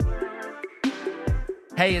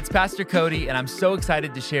Hey, it's Pastor Cody, and I'm so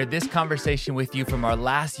excited to share this conversation with you from our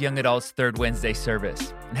last Young Adults Third Wednesday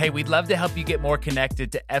service. And hey, we'd love to help you get more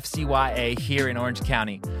connected to FCYA here in Orange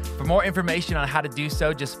County. For more information on how to do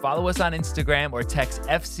so, just follow us on Instagram or text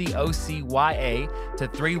FCOCYA to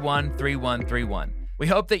 313131. We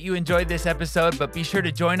hope that you enjoyed this episode, but be sure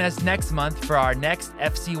to join us next month for our next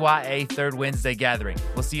FCYA Third Wednesday gathering.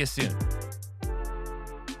 We'll see you soon.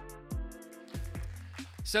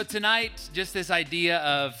 So tonight, just this idea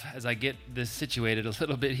of, as I get this situated a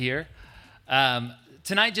little bit here,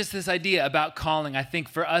 tonight just this idea about calling. I think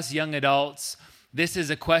for us young adults, this is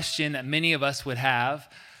a question that many of us would have.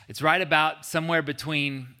 It's right about somewhere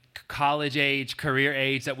between college age, career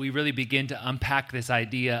age, that we really begin to unpack this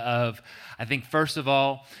idea of, I think, first of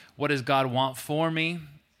all, what does God want for me?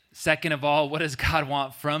 Second of all, what does God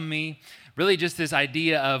want from me? Really just this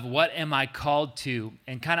idea of what am I called to,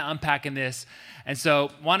 and kind of unpacking this. And so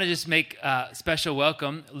want to just make a special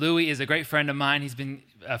welcome. Louis is a great friend of mine. He's been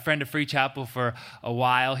a friend of Free Chapel for a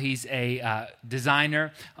while. He's a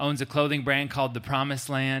designer, owns a clothing brand called The Promised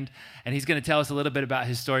Land, and he's going to tell us a little bit about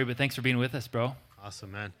his story, but thanks for being with us, bro.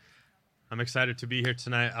 Awesome, man. I'm excited to be here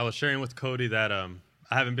tonight. I was sharing with Cody that I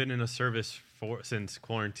haven't been in a service since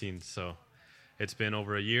quarantine, so it's been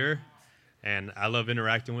over a year. And I love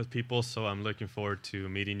interacting with people, so I'm looking forward to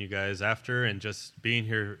meeting you guys after, and just being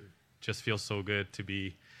here just feels so good to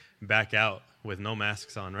be back out with no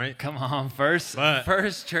masks on, right? Come on, first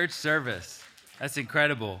church service. That's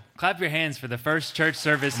incredible. Clap your hands for the first church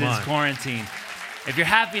service since quarantine. If you're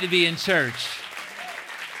happy to be in church.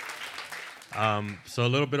 So a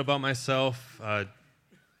little bit about myself.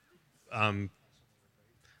 I'm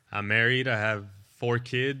married. I have 4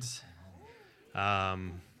 kids.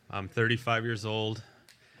 I'm 35 years old,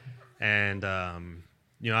 and I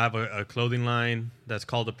have a clothing line that's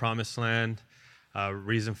called The Promised Land.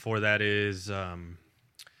 Reason for that is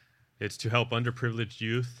it's to help underprivileged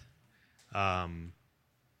youth.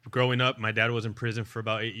 Growing up, my dad was in prison for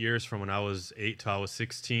about 8 years, from when I was 8 till I was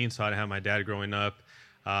 16, so I didn't have my dad growing up.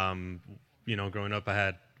 Growing up,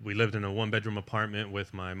 we lived in a 1-bedroom apartment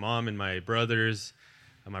with my mom and my brothers.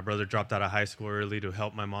 My brother dropped out of high school early to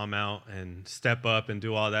help my mom out and step up and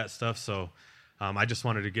do all that stuff. So I just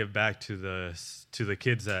wanted to give back to the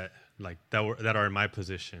kids that are in my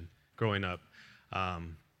position growing up.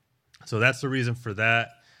 So that's the reason for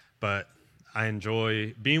that. But I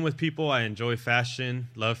enjoy being with people. I enjoy fashion,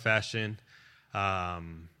 love fashion.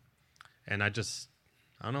 And I don't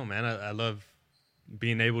know, man. I love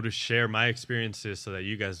being able to share my experiences so that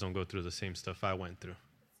you guys don't go through the same stuff I went through.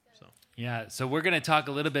 Yeah, so we're going to talk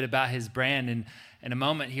a little bit about his brand in a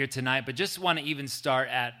moment here tonight, but just want to even start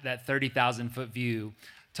at that 30,000-foot view,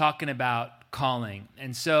 talking about calling.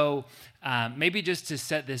 And so maybe just to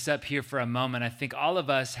set this up here for a moment, I think all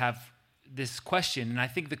of us have this question, and I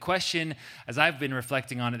think the question, as I've been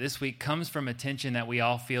reflecting on it this week, comes from a tension that we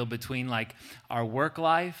all feel between like our work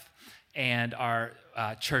life and our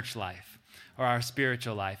church life or our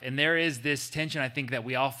spiritual life. And there is this tension, I think, that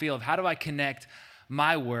we all feel of how do I connect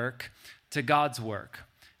my work to God's work.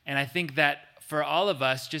 And I think that for all of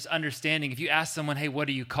us, just understanding, if you ask someone, hey, what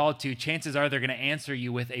are you called to? Chances are they're going to answer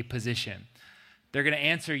you with a position. They're going to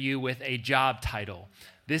answer you with a job title.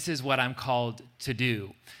 This is what I'm called to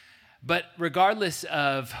do. But regardless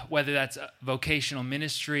of whether that's vocational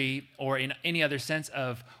ministry or in any other sense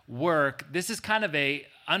of work, this is kind of a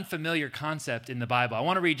unfamiliar concept in the Bible. I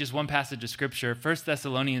want to read just one passage of scripture, 1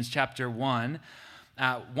 Thessalonians chapter 1,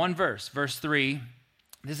 one verse 3.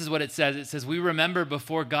 This is what it says. It says, we remember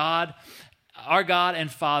before God, our God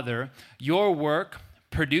and Father, your work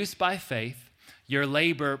produced by faith, your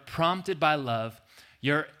labor prompted by love,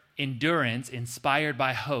 your endurance inspired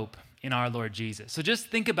by hope in our Lord Jesus. So just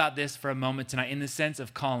think about this for a moment tonight in the sense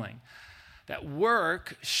of calling. That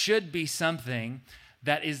work should be something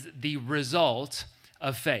that is the result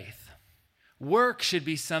of faith. Work should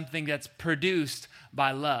be something that's produced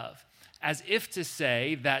by love. As if to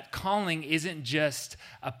say that calling isn't just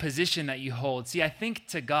a position that you hold. See, I think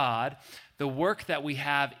to God, the work that we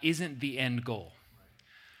have isn't the end goal.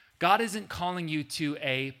 God isn't calling you to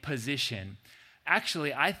a position.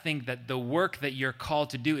 Actually, I think that the work that you're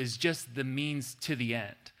called to do is just the means to the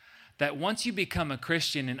end. That once you become a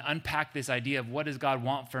Christian and unpack this idea of what does God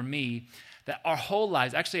want for me, that our whole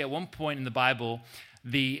lives, actually at one point in the Bible,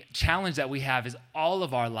 the challenge that we have is all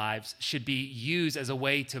of our lives should be used as a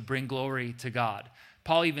way to bring glory to God.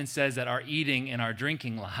 Paul even says that our eating and our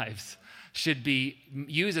drinking lives should be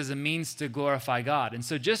used as a means to glorify God. And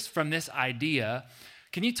so just from this idea,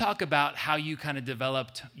 can you talk about how you kind of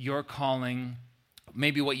developed your calling,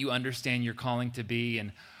 maybe what you understand your calling to be,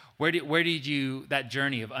 and Where did you, that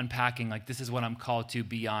journey of unpacking, like, this is what I'm called to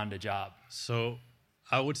beyond a job? So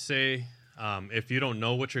I would say if you don't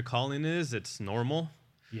know what your calling is, it's normal.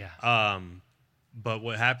 Yeah. But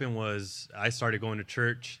what happened was I started going to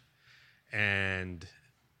church, and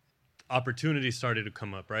opportunities started to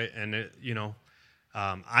come up, right? And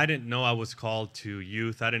I didn't know I was called to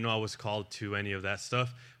youth. I didn't know I was called to any of that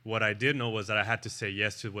stuff. What I did know was that I had to say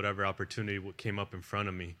yes to whatever opportunity came up in front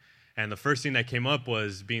of me. And the first thing that came up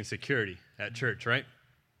was being security at church, right?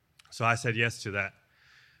 So I said yes to that.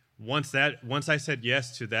 Once I said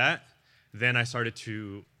yes to that, then I started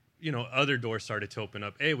to, other doors started to open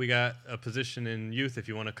up. Hey, we got a position in youth if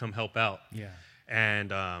you want to come help out. Yeah.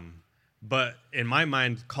 And but in my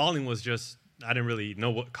mind, calling was just, I didn't really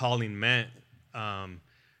know what calling meant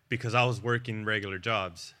because I was working regular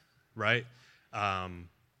jobs, right? I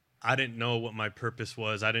didn't know what my purpose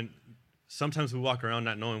was. Sometimes we walk around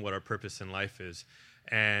not knowing what our purpose in life is.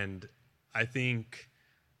 And I think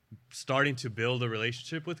starting to build a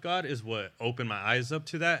relationship with God is what opened my eyes up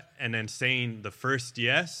to that. And then saying the first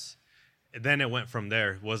yes, then it went from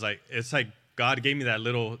there. It's like God gave me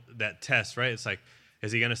that test, right? It's like,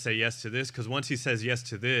 is he going to say yes to this? Because once he says yes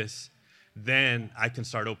to this, then I can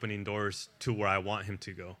start opening doors to where I want him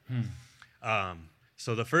to go.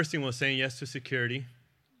 So the first thing was saying yes to security,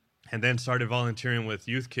 and then started volunteering with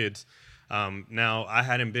youth kids. Now, I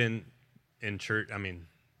hadn't been in church. I mean,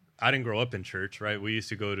 I didn't grow up in church, right? We used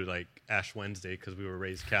to go to like Ash Wednesday because we were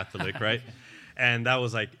raised Catholic, right? And that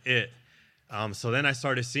was like it. So then I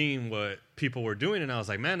started seeing what people were doing, and I was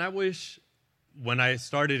like, man, I wish when I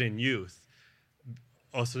started in youth.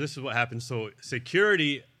 Oh, so this is what happened. So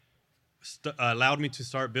security allowed me to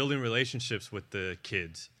start building relationships with the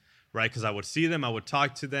kids, right? Because I would see them, I would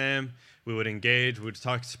talk to them, we would engage, we would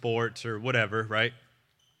talk sports or whatever, right?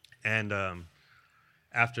 And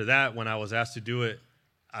after that, when I was asked to do it,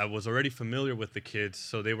 I was already familiar with the kids,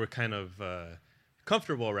 so they were kind of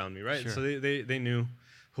comfortable around me, right? Sure. So they knew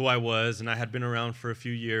who I was, and I had been around for a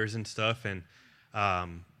few years and stuff. And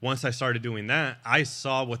once I started doing that, I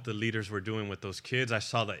saw what the leaders were doing with those kids. I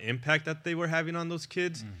saw the impact that they were having on those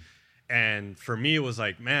kids. And for me, it was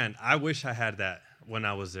like, man, I wish I had that when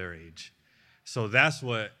I was their age. So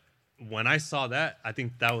when I saw that, I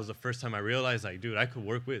think that was the first time I realized, like, dude, I could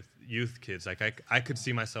work with youth kids. Like, I could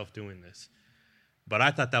see myself doing this. But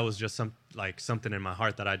I thought that was just something in my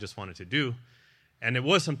heart that I just wanted to do. And it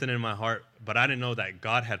was something in my heart, but I didn't know that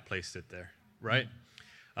God had placed it there, right?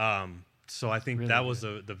 So I think that was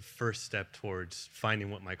the first step towards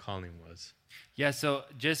finding what my calling was. Yeah, so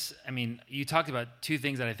you talked about two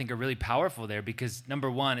things that I think are really powerful there, because number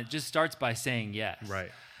one, it just starts by saying yes. Right.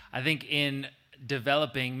 I think in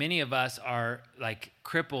developing, many of us are like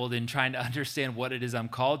crippled in trying to understand what it is I'm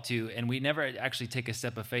called to, and we never actually take a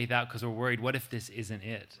step of faith out because we're worried, what if this isn't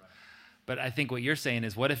it? Right. But I think what you're saying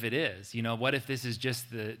is, what if it is? What if this is just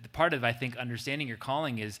the part of, I think, understanding your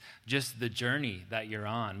calling is just the journey that you're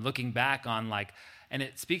on, looking back on and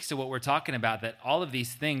it speaks to what we're talking about, that all of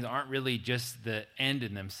these things aren't really just the end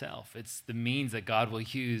in themselves. It's the means that God will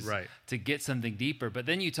use to get something deeper. But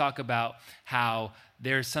then you talk about how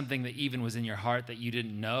there's something that even was in your heart that you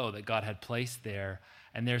didn't know that God had placed there.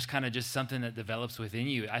 And there's kind of just something that develops within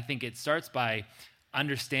you. I think it starts by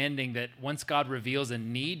understanding that once God reveals a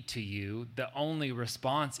need to you, the only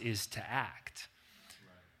response is to act.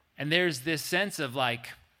 And there's this sense of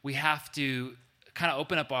we have to kind of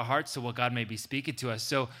open up our hearts to what God may be speaking to us.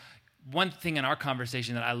 So one thing in our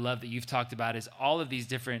conversation that I love that you've talked about is all of these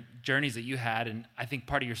different journeys that you had. And I think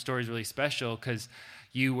part of your story is really special because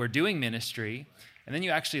you were doing ministry and then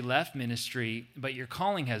you actually left ministry, but your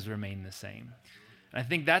calling has remained the same. And I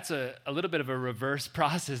think that's a little bit of a reverse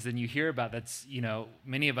process than you hear about. That's,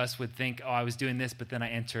 many of us would think, I was doing this, but then I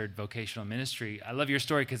entered vocational ministry. I love your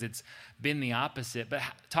story because it's been the opposite. But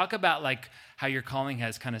talk about how your calling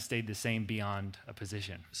has kind of stayed the same beyond a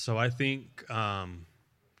position. So I think the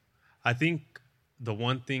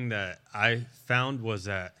one thing that I found was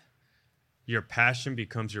that your passion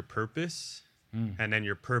becomes your purpose, and then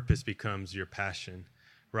your purpose becomes your passion,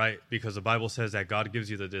 right? Because the Bible says that God gives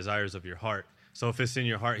you the desires of your heart. So if it's in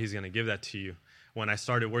your heart, he's going to give that to you. When I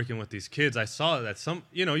started working with these kids, I saw that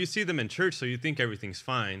you see them in church, so you think everything's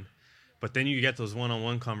fine. But then you get those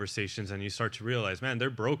one-on-one conversations and you start to realize, man, they're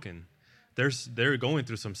broken. They're going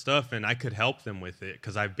through some stuff, and I could help them with it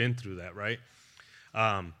because I've been through that, right?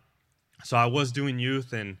 So I was doing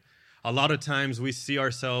youth, and a lot of times we see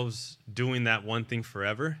ourselves doing that one thing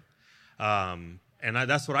forever. And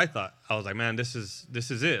that's what I thought. I was like, man, this is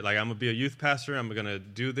it. I'm going to be a youth pastor. I'm going to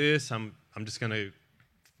do this. I'm just going to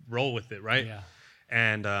roll with it, right? Yeah.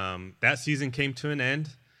 And that season came to an end,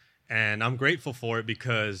 And I'm grateful for it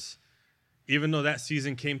because even though that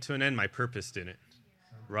season came to an end, my purpose didn't,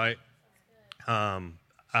 right?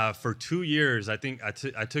 For 2 years, I think I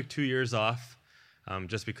took 2 years off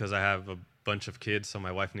just because I have a bunch of kids, so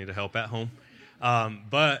my wife needed help at home.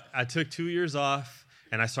 But I took 2 years off,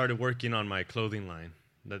 and I started working on my clothing line.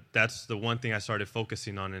 That's the one thing I started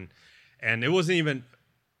focusing on. And it wasn't even,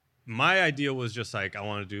 my idea was just like, I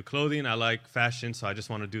want to do clothing. I like fashion, so I just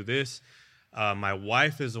want to do this. My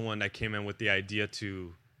wife is the one that came in with the idea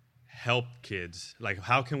to help kids. Like,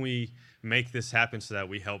 how can we make this happen so that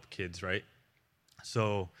we help kids, right?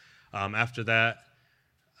 So after that,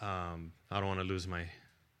 I don't want to lose my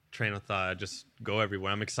train of thought. I just go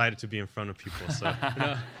everywhere. I'm excited to be in front of people. So,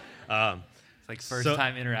 it's like first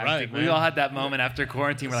time interacting. Right, we all had that moment after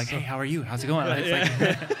quarantine. We're like, hey, how are you? How's it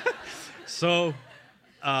going? So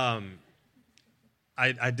I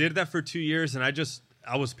did that for 2 years, and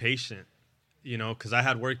I was patient, because I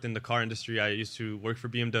had worked in the car industry. I used to work for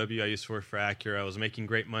BMW. I used to work for Acura. I was making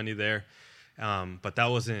great money there, but that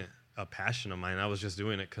wasn't a passion of mine. I was just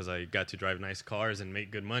doing it because I got to drive nice cars and make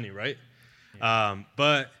good money, right? Yeah.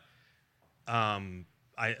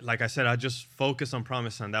 Like I said, I just focused on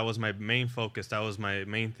Promise Son. That was my main focus. That was my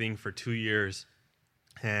main thing for 2 years.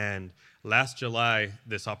 And last July,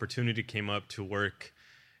 this opportunity came up to work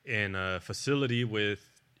in a facility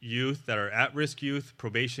with youth that are at-risk youth,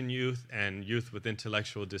 probation youth, and youth with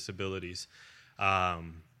intellectual disabilities.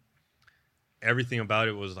 Everything about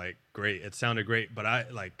it was like great. It sounded great, but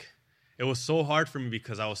it was so hard for me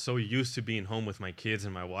because I was so used to being home with my kids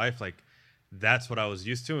and my wife. Like, that's what I was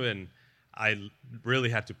used to, and I really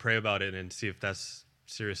had to pray about it and see if that's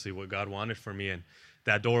seriously what God wanted for me. And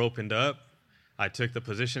that door opened up. I took the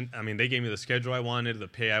position. I mean, they gave me the schedule I wanted, the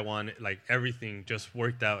pay I wanted. Like, everything just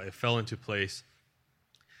worked out. It fell into place.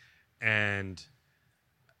 And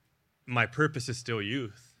my purpose is still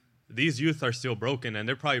youth. These youth are still broken, and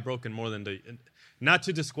they're probably broken more than not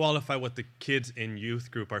to disqualify what the kids in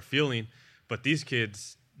youth group are feeling, but these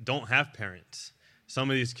kids don't have parents. Some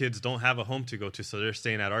of these kids don't have a home to go to, so they're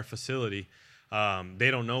staying at our facility. They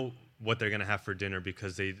don't know what they're going to have for dinner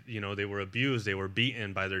because they were abused, they were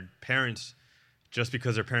beaten by their parents just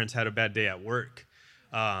because their parents had a bad day at work.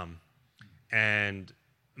 And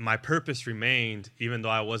my purpose remained, even though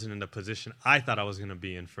I wasn't in the position I thought I was going to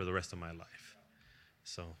be in for the rest of my life.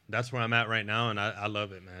 So that's where I'm at right now, and I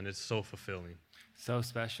love it, man. It's so fulfilling. So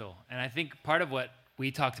special. And I think part of what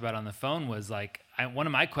we talked about on the phone was like, one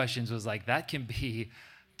of my questions was like, that can be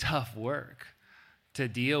tough work to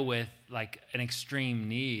deal with, like an extreme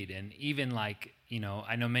need. And even like,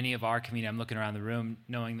 I know many of our community, I'm looking around the room,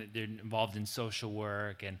 knowing that they're involved in social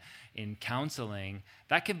work and in counseling,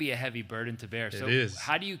 that can be a heavy burden to bear. So it is.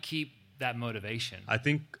 How do you keep that motivation? I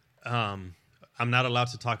think I'm not allowed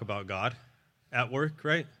to talk about God at work,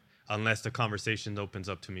 right? Unless the conversation opens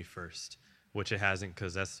up to me first, which it hasn't,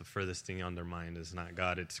 because that's the furthest thing on their mind is not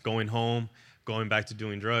God. It's going home, going back to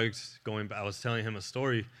doing drugs, I was telling him a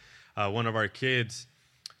story. One of our kids,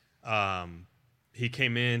 he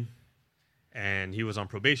came in, and he was on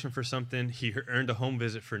probation for something. He earned a home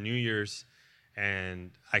visit for New Year's,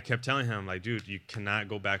 and I kept telling him, like, dude, you cannot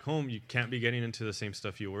go back home. You can't be getting into the same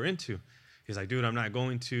stuff you were into. He's like, dude, I'm not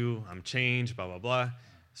going to. I'm changed, blah, blah, blah.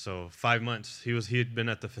 So 5 months. He had been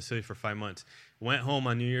at the facility for 5 months. Went home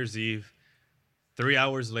on New Year's Eve. 3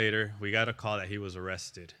 hours later, we got a call that he was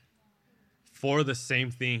arrested for the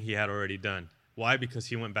same thing he had already done. Why? Because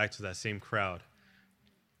he went back to that same crowd.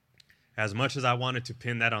 As much as I wanted to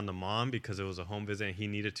pin that on the mom because it was a home visit and he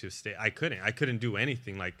needed to stay, I couldn't do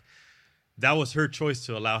anything. Like, that was her choice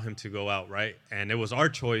to allow him to go out, right? And it was our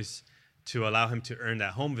choice to allow him to earn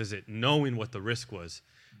that home visit, knowing what the risk was.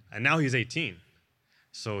 And now he's 18.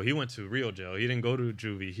 So he went to real jail. He didn't go to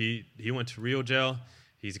juvie. He went to real jail.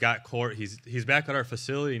 He's got court. He's back at our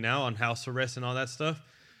facility now on house arrest and all that stuff.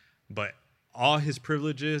 But all his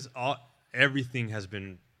privileges, everything has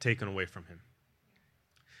been taken away from him.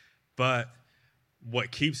 But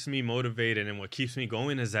what keeps me motivated and what keeps me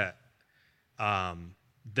going is that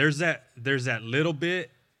there's that little bit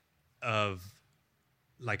of,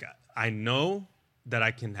 like, I know that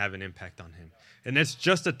I can have an impact on him. And it's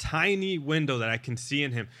just a tiny window that I can see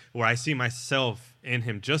in him where I see myself in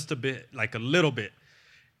him just a bit, like a little bit.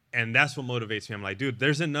 And that's what motivates me. I'm like, dude,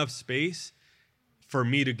 there's enough space for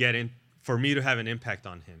me to get in, for me to have an impact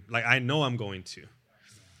on him. Like, I know I'm going to.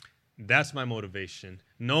 That's my motivation.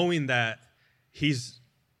 Knowing that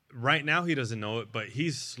right now he doesn't know it, but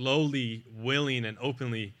he's slowly willing and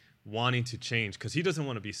openly wanting to change because he doesn't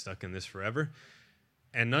want to be stuck in this forever.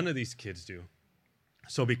 And none of these kids do.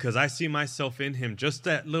 So because I see myself in him just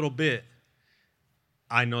that little bit,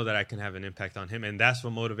 I know that I can have an impact on him. And that's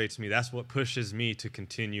what motivates me. That's what pushes me to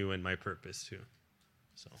continue in my purpose too.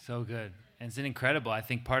 So good. And it's incredible. I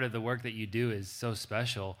think part of the work that you do is so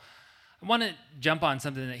special. I want to jump on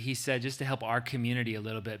something that he said just to help our community a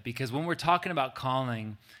little bit, because when we're talking about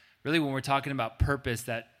calling, really when we're talking about purpose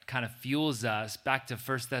that kind of fuels us, back to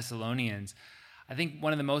 1 Thessalonians, I think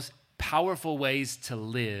one of the most powerful ways to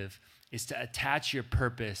live is to attach your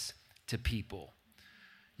purpose to people.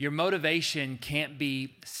 Your motivation can't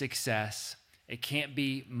be success. It can't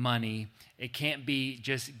be money. It can't be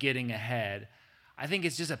just getting ahead. I think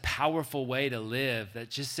it's just a powerful way to live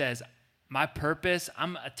that just says, my purpose,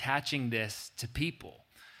 I'm attaching this to people.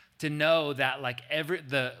 To know that like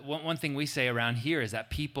one thing we say around here is that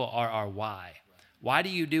people are our why. Why do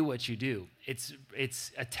you do what you do?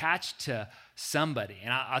 It's attached to somebody.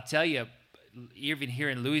 And I'll tell you, even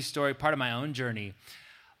hearing Louis' story, part of my own journey,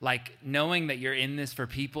 like knowing that you're in this for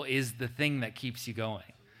people is the thing that keeps you going.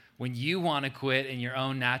 When you want to quit in your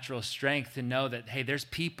own natural strength, to know that, hey, there's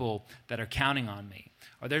people that are counting on me,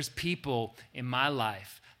 or there's people in my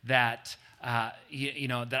life that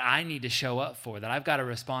that I need to show up for, that I've got a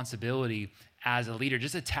responsibility as a leader.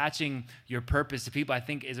 Just attaching your purpose to people, I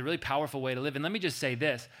think, is a really powerful way to live. And let me just say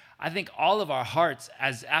this. I think all of our hearts,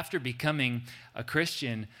 as after becoming a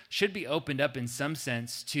Christian, should be opened up in some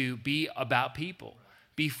sense to be about people,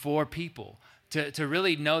 be for people, to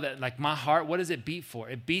really know that, like, my heart, what does it beat for?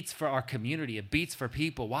 It beats for our community. It beats for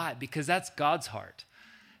people. Why? Because that's God's heart.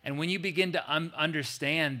 And when you begin to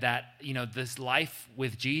understand that, this life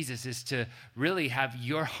with Jesus is to really have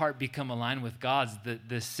your heart become aligned with God's,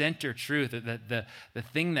 the center truth, the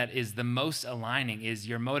thing that is the most aligning is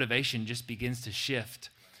your motivation just begins to shift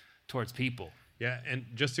towards people. Yeah, and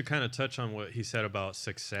just to kind of touch on what he said about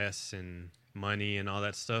success and money and all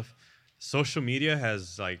that stuff, social media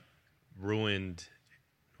has ruined,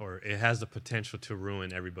 or it has the potential to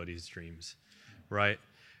ruin everybody's dreams, right?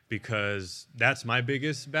 Because that's my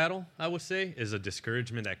biggest battle, I would say, is a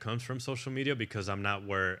discouragement that comes from social media because I'm not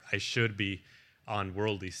where I should be on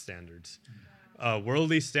worldly standards.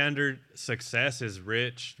 Worldly standard success is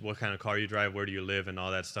rich, what kind of car you drive, where do you live, and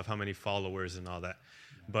all that stuff, how many followers and all that.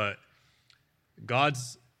 But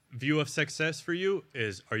God's view of success for you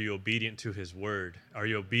is, are you obedient to his word? Are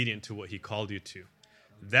you obedient to what he called you to?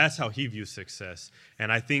 That's how he views success.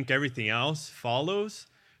 And I think everything else follows,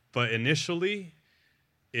 but initially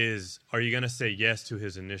is, are you going to say yes to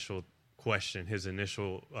his initial question, his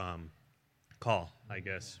initial call, I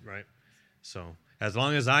guess, right? So as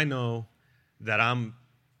long as I know that I'm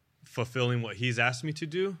fulfilling what he's asked me to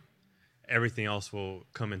do, everything else will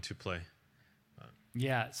come into play.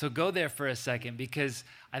 Yeah, so go there for a second, because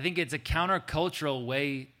I think it's a countercultural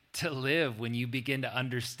way to live when you begin to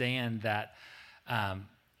understand that.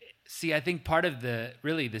 I think part of the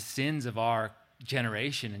sins of our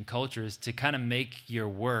generation and culture is to kind of make your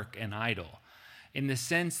work an idol, in the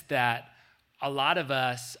sense that a lot of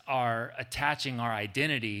us are attaching our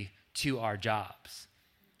identity to our jobs.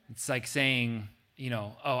 It's like saying,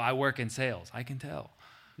 oh, I work in sales. I can tell.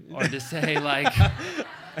 Or to say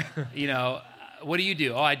what do you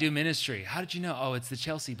do? Oh, I do ministry. How did you know? Oh, it's the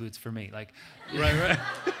Chelsea boots for me. Right.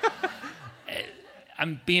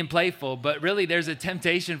 I'm being playful, but really there's a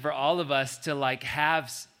temptation for all of us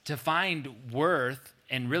to find worth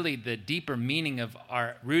and really the deeper meaning of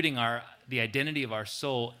the identity of our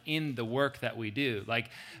soul in the work that we do. Like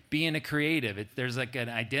being a creative, there's like an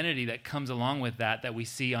identity that comes along with that we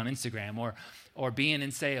see on Instagram, or being in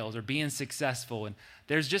sales, or being successful. And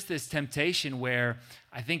there's just this temptation where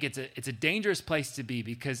I think it's a dangerous place to be,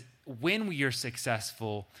 because when you're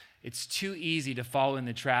successful, it's too easy to fall in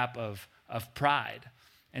the trap of pride,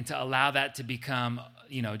 and to allow that to become,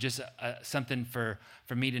 just something for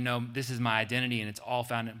me to know this is my identity and it's all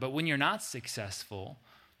found in. But when you're not successful,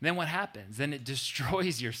 then what happens? Then it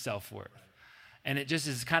destroys your self-worth. And it just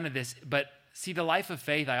is kind of this, but see, the life of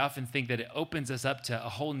faith, I often think that it opens us up to a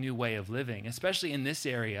whole new way of living, especially in this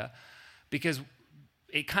area, because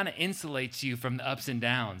it kind of insulates you from the ups and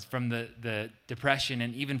downs, from the depression,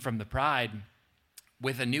 and even from the pride,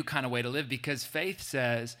 with a new kind of way to live, because faith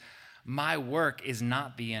says, my work is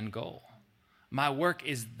not the end goal. My work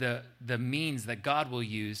is the means that God will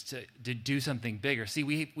use to do something bigger. See,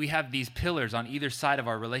 we have these pillars on either side of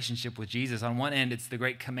our relationship with Jesus. On one end, it's the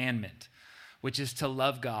great commandment, which is to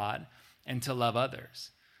love God and to love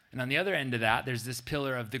others. And on the other end of that, there's this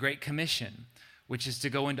pillar of the Great Commission, which is to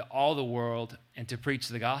go into all the world and to preach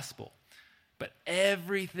the gospel. But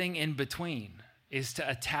everything in between is to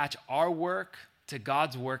attach our work to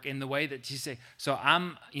God's work in the way that you say, so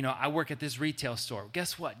I work at this retail store.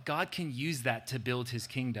 Guess what? God can use that to build his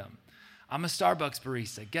kingdom. I'm a Starbucks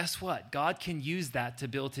barista. Guess what? God can use that to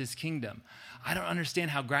build his kingdom. I don't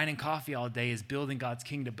understand how grinding coffee all day is building God's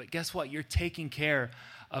kingdom, but guess what? You're taking care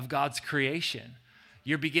of God's creation.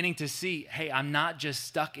 You're beginning to see, hey, I'm not just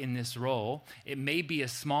stuck in this role. It may be a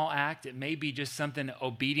small act. It may be just something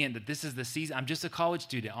obedient that this is the season. I'm just a college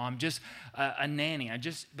student. Oh, I'm just a nanny.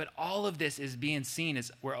 But all of this is being seen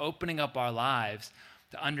as we're opening up our lives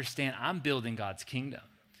to understand I'm building God's kingdom.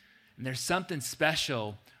 And there's something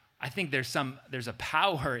special. I think there's a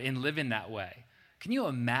power in living that way. Can you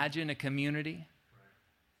imagine a community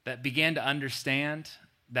that began to understand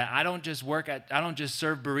that I don't just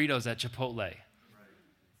serve burritos at Chipotle.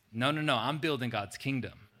 No, I'm building God's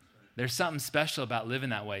kingdom. There's something special about living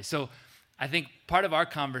that way. So I think part of our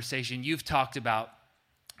conversation, you've talked about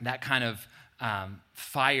that kind of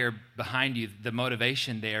fire behind you, the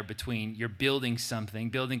motivation there between you're building something,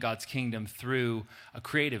 building God's kingdom through a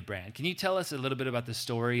creative brand. Can you tell us a little bit about the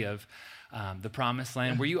story of the Promised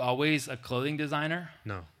Land? Were you always a clothing designer?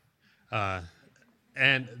 No.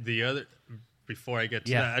 And the other, before I get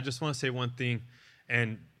to that, I just want to say one thing.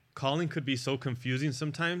 And calling could be so confusing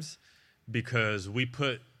sometimes because we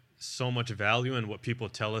put so much value in what people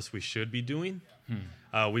tell us we should be doing.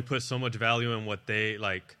 We put so much value in what they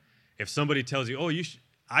like. If somebody tells you, "Oh,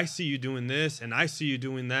 I see you doing this, and I see you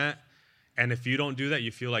doing that," and if you don't do that,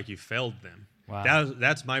 you feel like you failed them. Wow.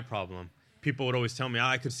 That's my problem. People would always tell me,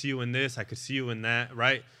 "I could see you in this, I could see you in that,"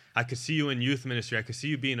 right? I could see you in youth ministry. I could see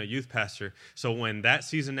you being a youth pastor. So when that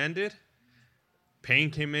season ended, pain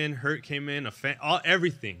came in, hurt came in,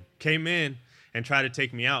 everything came in and tried to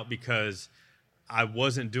take me out because I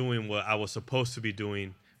wasn't doing what I was supposed to be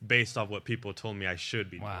doing based off what people told me I should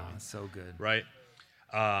be doing. Wow, so good. Right?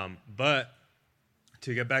 But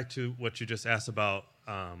to get back to what you just asked about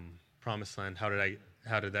Promised Land, how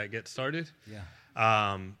did that get started?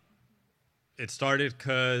 Yeah. It started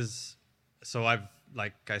because,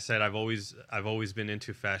 like I said, I've always been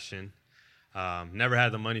into fashion. Never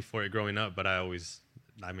had the money for it growing up, but I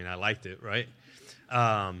liked it, right?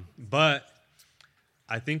 But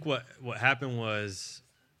I think what happened was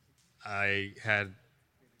I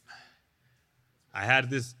had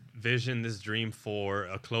this vision, this dream for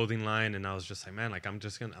a clothing line, and I was just like, man, like I'm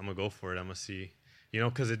gonna go for it. I'm gonna see,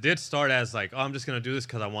 because it did start as like, oh, I'm just gonna do this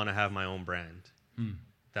because I want to have my own brand.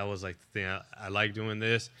 That was like the thing. I like doing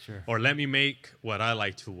this, sure. Or let me make what I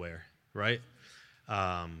like to wear, right?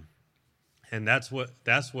 And that's what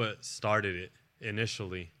started it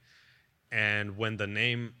initially. And when the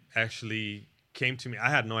name actually came to me, I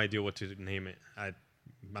had no idea what to name it.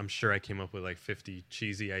 I'm sure I came up with like 50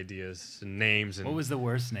 cheesy ideas and names. And what was the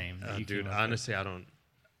worst name? Dude, honestly, I don't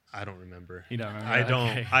remember. You don't remember? I don't.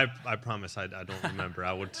 Okay. I promise I don't remember.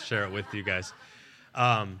 I would share it with you guys.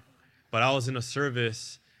 But I was in a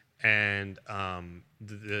service, and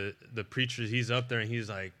the preacher, he's up there, and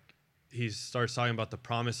he starts talking about the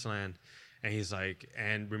Promised Land, and he's like,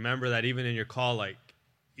 and remember that even in your call, like,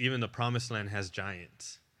 even the Promised Land has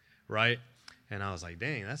giants, right? And I was like,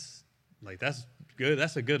 dang, that's good.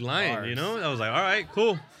 That's a good line, Bars. I was like, all right,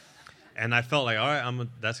 cool. And I felt like, all right,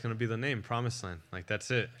 that's going to be the name, Promised Land. Like,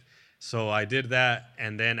 that's it. So I did that.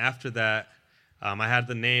 And then after that, I had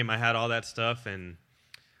the name, I had all that stuff. And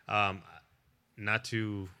I'm not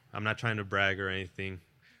trying to brag or anything,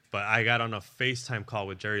 but I got on a FaceTime call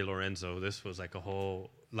with Jerry Lorenzo. This was like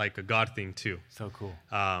a God thing too. So cool.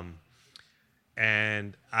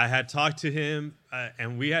 And I had talked to him,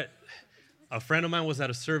 and a friend of mine was at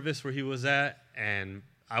a service where he was at, and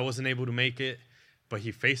I wasn't able to make it, but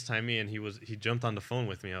he FaceTimed me, and he jumped on the phone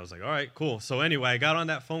with me. I was like, all right, cool. So anyway, I got on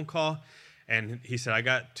that phone call, and he said, I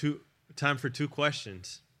got time for 2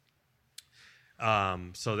 questions.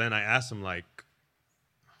 So then I asked him, like,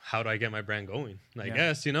 how do I get my brand going? I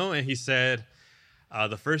guess, and he said,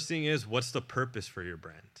 the first thing is, what's the purpose for your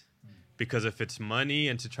brand? Because if it's money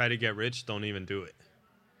and to try to get rich, don't even do it.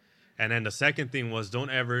 And then the second thing was,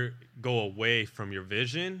 don't ever go away from your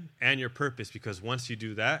vision and your purpose, because once you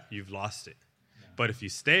do that, you've lost it. Yeah. But if you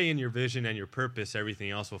stay in your vision and your purpose,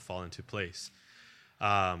 everything else will fall into place.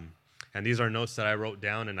 And these are notes that I wrote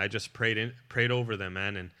down, and I just prayed over them,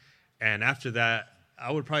 man. And after that,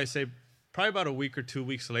 I would probably say, about a week or 2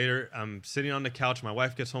 weeks later, I'm sitting on the couch. My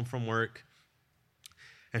wife gets home from work,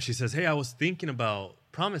 and she says, hey, I was thinking about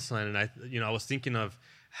Promised Land, and I was thinking of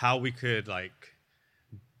how we could, like,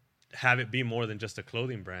 have it be more than just a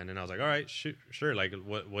clothing brand. And I was like, all right, sure. Like,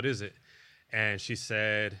 what is it? And she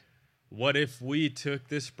said, what if we took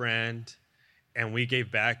this brand and we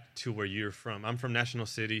gave back to where you're from? I'm from National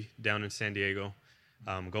City down in San Diego.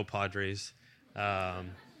 Go Padres.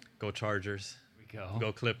 Go Chargers. Go.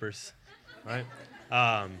 Go Clippers. Right?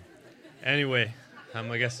 Anyway, I'm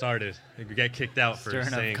gonna get started. You get kicked out for Stirring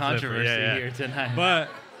saying up controversy Clifford. here tonight. But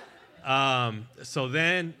so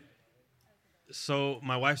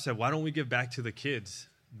my wife said, "Why don't we give back to the kids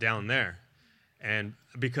down there?" And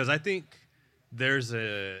because I think there's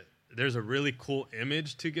a really cool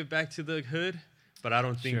image to give back to the hood, but I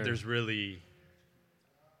don't think Sure. there's really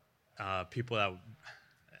people that.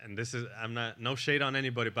 And this is, I'm not, no shade on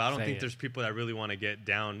anybody, but I don't Say think it. there's people that really want to get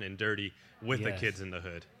down and dirty with the Yes. kids in the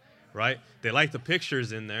hood, right? They like the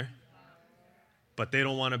pictures in there, but they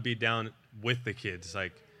don't want to be down with the kids.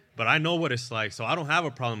 Like, but I know what it's like, so I don't have a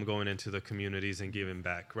problem going into the communities and giving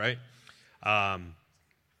back, right?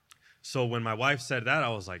 So when my wife said that, I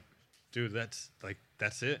was like, dude, that's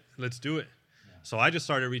it. Let's do it. Yeah. So I just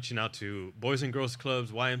started reaching out to Boys and Girls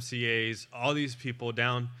Clubs, YMCAs, all these people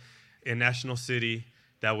down in National City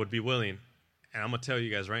that would be willing. And I'm going to tell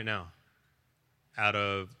you guys right now, out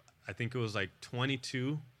of, I think it was like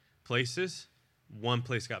 22 places, one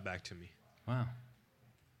place got back to me. Wow.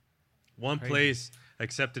 One Crazy. place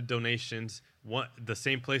accepted donations. The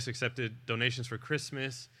same place accepted donations for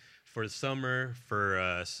Christmas, for summer,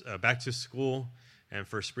 for back to school, and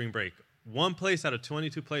for spring break. One place out of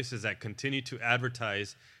 22 places that continue to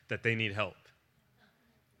advertise that they need help.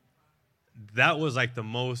 That was like the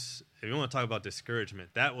most, if you want to talk about discouragement,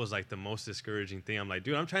 that was like the most discouraging thing. I'm like,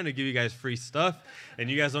 dude, I'm trying to give you guys free stuff, and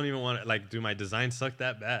you guys don't even want to, like, do my design suck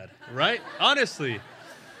that bad, right? Honestly.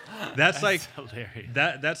 That's like hilarious.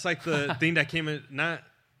 That's like the thing that came in. Not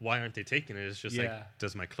why aren't they taking it? It's just Yeah. like,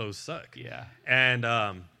 does my clothes suck? Yeah. And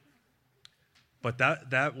but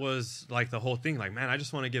that was like the whole thing. Like, man, I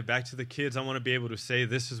just want to give back to the kids. I want to be able to say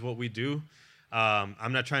this is what we do.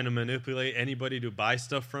 I'm not trying to manipulate anybody to buy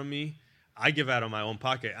stuff from me. I give out of my own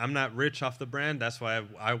pocket. I'm not rich off the brand. That's why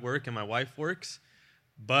I work and my wife works.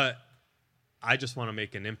 But I just want to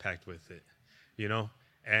make an impact with it, you know?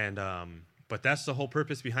 And but that's the whole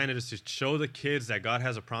purpose behind it, is to show the kids that God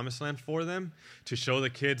has a promised land for them, to show the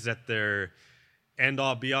kids that their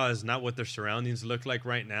end-all, be-all is not what their surroundings look like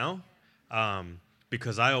right now.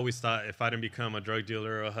 Because I always thought if I didn't become a drug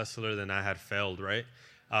dealer or a hustler, then I had failed, right?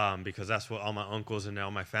 Because that's what all my uncles and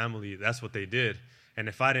all my family, that's what they did. And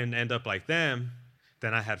if I didn't end up like them,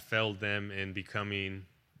 then I had failed them in becoming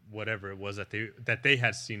whatever it was that they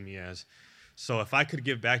had seen me as. So if I could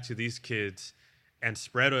give back to these kids and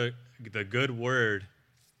spread the good word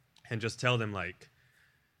and just tell them, like,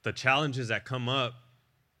 the challenges that come up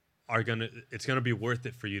it's gonna be worth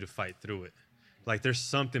it for you to fight through it. Like, there's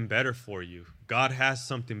something better for you. God has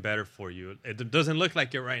something better for you. It doesn't look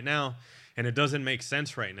like it right now, and it doesn't make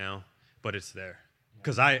sense right now, but it's there.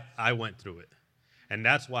 Because I went through it. And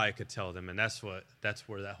that's why I could tell them, and that's where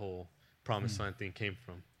that whole promised land thing came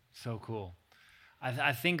from. So cool.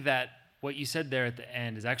 I think that what you said there at the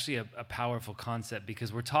end is actually a powerful concept,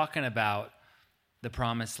 because we're talking about the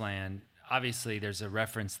promised land. Obviously, there's a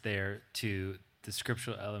reference there to the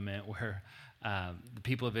scriptural element where the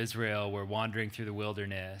people of Israel were wandering through the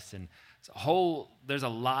wilderness, and there's a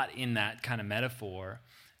lot in that kind of metaphor.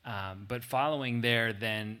 But following there,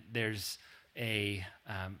 then there's a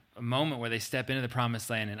moment where they step into the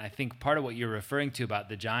promised land, and I think part of what you're referring to about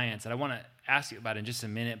the giants, and I want to ask you about it in just a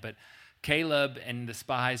minute, but Caleb and the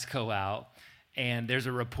spies go out, and there's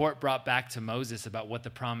a report brought back to Moses about what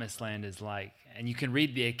the promised land is like. And you can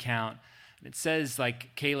read the account. It says,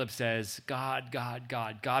 like, Caleb says, God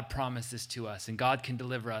promised this to us, and God can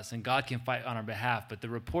deliver us, and God can fight on our behalf. But the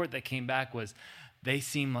report that came back was they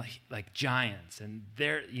seem like giants, and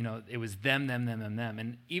it was them.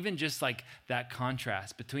 And even just like that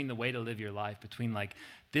contrast between the way to live your life, between like,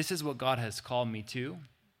 this is what God has called me to,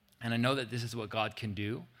 and I know that this is what God can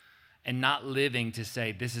do, and not living to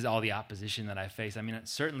say, this is all the opposition that I face. I mean,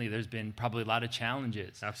 certainly there's been probably a lot of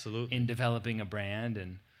challenges. Absolutely. In developing a brand.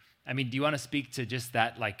 And I mean, do you want to speak to just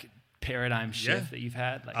that like paradigm shift that you've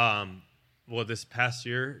had? Like, well, this past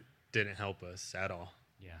year didn't help us at all.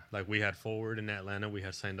 Yeah. Like, we had Forward in Atlanta. We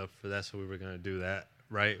had signed up for that, so we were going to do that,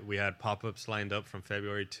 right? We had pop-ups lined up from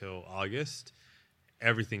February till August.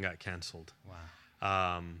 Everything got canceled.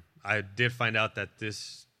 Wow. I did find out that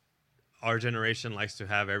our generation likes to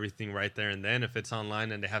have everything right there and then. If it's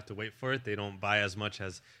online and they have to wait for it, they don't buy as much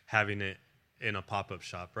as having it in a pop-up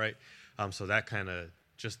shop, right? So that kind of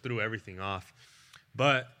just threw everything off.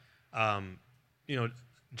 But,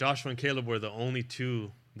 Joshua and Caleb were the only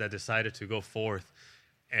two that decided to go forth,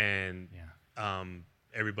 and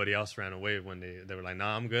everybody else ran away when they were like,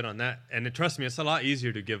 nah, I'm good on that. And trust me, it's a lot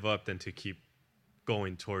easier to give up than to keep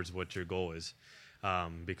going towards what your goal is,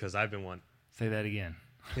 because I've been one. Say that again.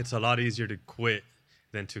 It's a lot easier to quit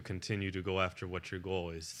than to continue to go after what your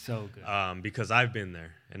goal is. So good. Because I've been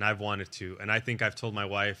there, and I've wanted to. And I think I've told my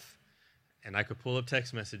wife and I could pull up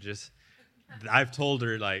text messages. I've told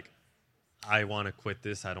her, like, I want to quit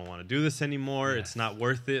this. I don't want to do this anymore. Yes. It's not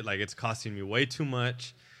worth it. Like, it's costing me way too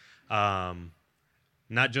much.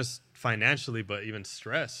 Not just financially, but even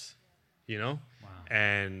stress, you know? Wow.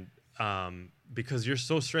 And because you're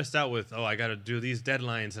so stressed out with, I got to do these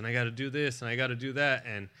deadlines, and I got to do this, and I got to do that.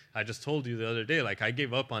 And I just told you the other day, like, I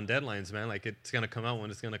gave up on deadlines, man. Like, it's going to come out when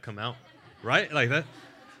it's going to come out, right? Like that.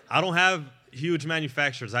 I don't have huge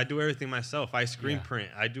manufacturers. I do everything myself. I screen print.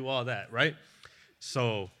 I do all that, right?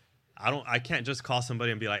 So I can't just call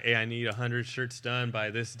somebody and be like, hey, I need 100 shirts done by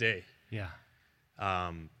this day. Yeah.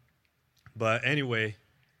 But anyway,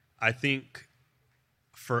 I think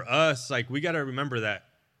for us, like, we got to remember that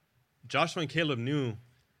Joshua and Caleb knew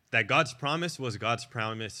that God's promise was God's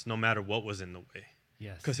promise no matter what was in the way.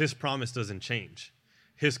 Yes. Because his promise doesn't change.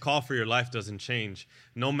 His call for your life doesn't change.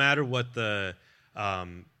 No matter what the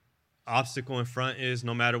obstacle in front is,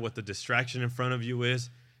 no matter what the distraction in front of you is,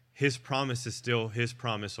 his promise is still his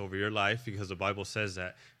promise over your life, because the Bible says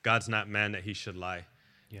that God's not man that he should lie.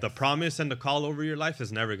 Yes. The promise and the call over your life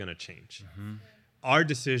is never going to change. Mm-hmm. Our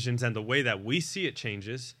decisions and the way that we see it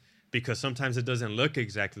changes, because sometimes it doesn't look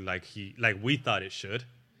exactly like we thought it should,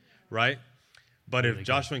 right? But if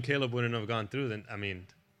Joshua and Caleb wouldn't have gone through, then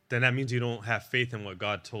that means you don't have faith in what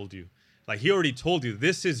God told you. Like, he already told you,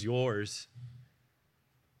 this is yours,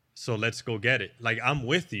 so let's go get it. Like, I'm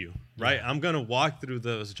with you, right? Yeah. I'm going to walk through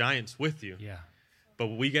those giants with you. Yeah. But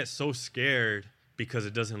we get so scared because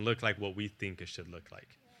it doesn't look like what we think it should look like.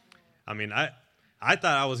 I mean, I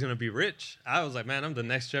thought I was going to be rich. I was like, man, I'm the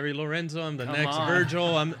next Jerry Lorenzo. I'm the next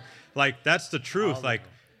Virgil. I'm like, that's the truth. Like,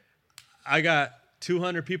 I got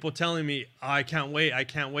 200 people telling me, I can't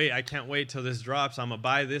wait till this drops. I'm going to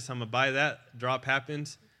buy this. I'm going to buy that. Drop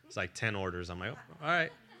happens. It's like 10 orders. I'm like, all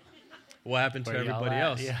right. What happened to everybody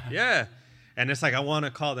else? Yeah. And it's like, I want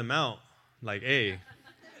to call them out. Like, hey,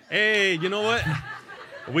 you know what?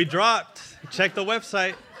 We dropped. Check the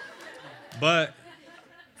website. But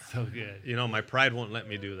so good. You know, my pride won't let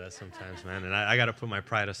me do that sometimes, man. And I got to put my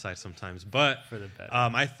pride aside sometimes. But for the better.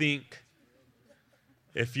 I think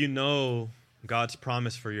if you know God's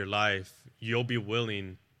promise for your life, you'll be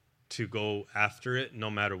willing to go after it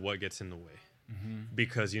no matter what gets in the way. Mm-hmm.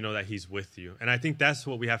 Because you know that he's with you. And I think that's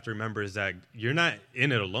what we have to remember, is that you're not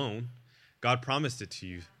in it alone. God promised it to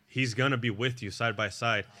you. He's going to be with you side by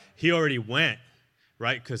side. He already went,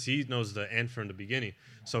 right? Because he knows the end from the beginning.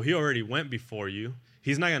 So he already went before you.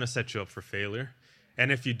 He's not going to set you up for failure.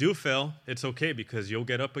 And if you do fail, it's okay, because you'll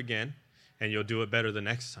get up again and you'll do it better the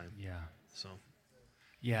next time. Yeah. So.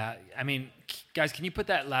 Yeah, I mean, guys, can you put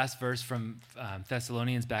that last verse from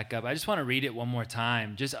Thessalonians back up? I just want to read it one more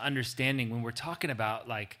time, just understanding when we're talking about,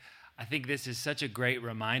 like, I think this is such a great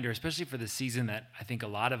reminder, especially for the season that I think a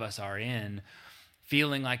lot of us are in,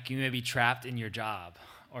 feeling like you may be trapped in your job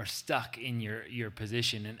or stuck in your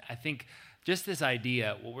position. And I think just this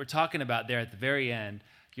idea, what we're talking about there at the very end,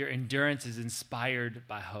 your endurance is inspired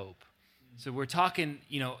by hope. So we're talking,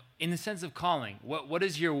 in the sense of calling, what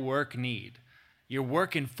does your work need? You're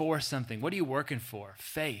working for something. What are you working for?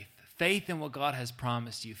 Faith. Faith in what God has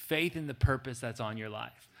promised you. Faith in the purpose that's on your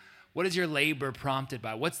life. What is your labor prompted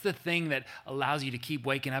by? What's the thing that allows you to keep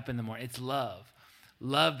waking up in the morning? It's love.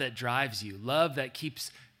 Love that drives you. Love that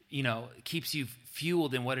keeps you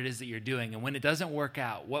fueled in what it is that you're doing. And when it doesn't work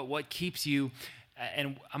out, what keeps you,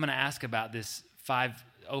 and I'm going to ask about this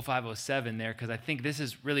 50507 there, because I think this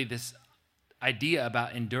is really this idea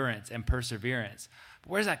about endurance and perseverance. But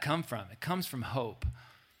where does that come from? It comes from hope.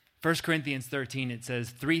 1 Corinthians 13, it says,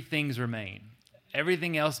 3 things remain.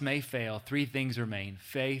 Everything else may fail. 3 things remain: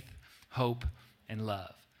 faith, hope, and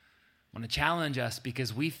love. I want to challenge us,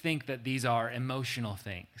 because we think that these are emotional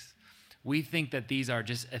things. We think that these are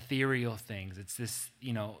just ethereal things. It's this,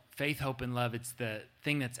 faith, hope, and love. It's the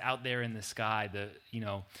thing that's out there in the sky, the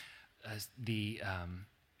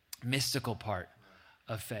mystical part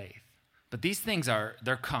of faith. But these things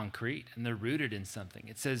they're concrete, and they're rooted in something.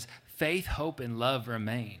 It says faith, hope, and love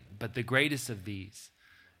remain, but the greatest of these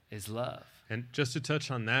is love. And just to touch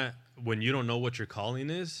on that, when you don't know what your calling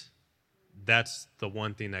is, that's the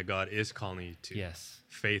one thing that God is calling you to. Yes.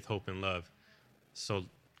 Faith, hope, and love. So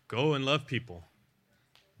go and love people.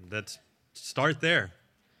 Let's start there.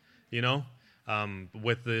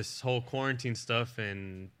 With this whole quarantine stuff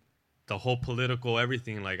and the whole political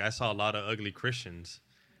everything, like, I saw a lot of ugly Christians.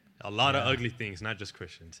 A lot of ugly things, not just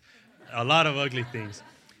Christians. A lot of ugly things.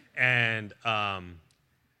 And,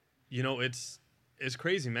 it's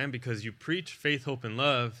crazy, man, because you preach faith, hope, and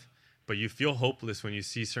love, but you feel hopeless when you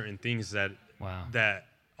see certain things that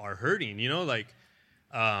are hurting,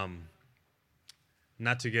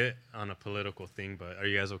 not to get on a political thing, but are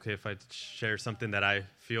you guys okay if I share something that I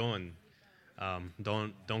feel and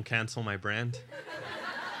don't cancel my brand?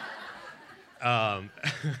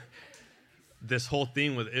 This whole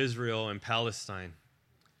thing with Israel and Palestine,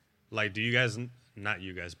 like, do you guys, not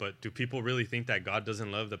you guys, but do people really think that God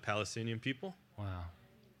doesn't love the Palestinian people? Wow.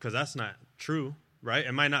 Because that's not true, right?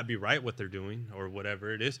 It might not be right what they're doing or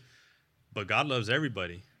whatever it is, but God loves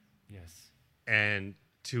everybody. Yes. And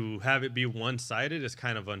to have it be one-sided is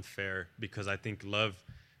kind of unfair, because I think love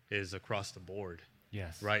is across the board.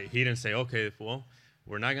 Yes. Right? He didn't say, okay, well,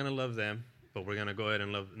 we're not going to love them, but we're going to go ahead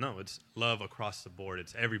and love. No, it's love across the board.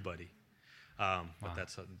 It's everybody. Wow. But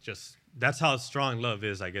that's how strong love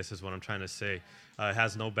is, I guess, is what I'm trying to say. It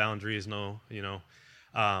has no boundaries, and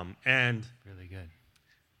Really good.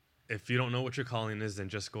 if you don't know what your calling is, then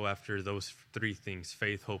just go after those three things: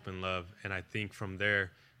 faith, hope, and love. And I think from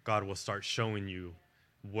there, God will start showing you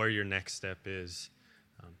where your next step is.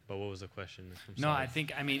 But what was the question?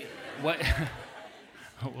 What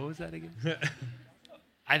what was that again?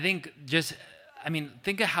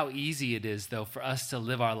 Think of how easy it is, though, for us to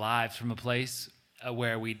live our lives from a place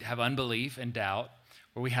where we have unbelief and doubt,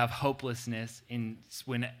 where we have hopelessness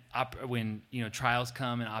when trials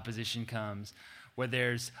come and opposition comes, where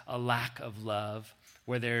there's a lack of love,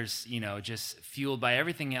 where there's, just fueled by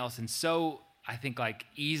everything else. And so I think, like,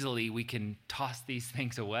 easily we can toss these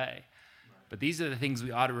things away. But these are the things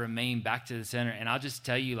we ought to remain back to the center. And I'll just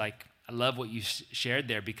tell you, like, I love what you shared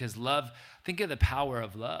there, because love, think of the power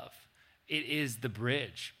of love. It is the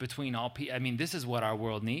bridge between all people. I mean, this is what our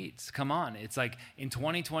world needs. Come on. It's like in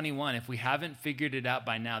 2021, if we haven't figured it out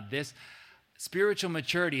by now, this spiritual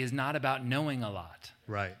maturity is not about knowing a lot.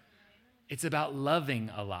 Right. It's about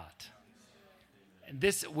loving a lot.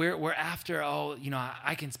 We're after,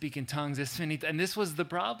 I can speak in tongues and this was the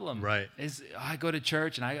problem. Right. Is I go to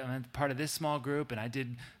church and I'm part of this small group and I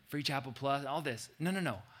did Free Chapel Plus, all this.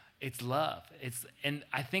 No. It's love. And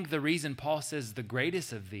I think the reason Paul says the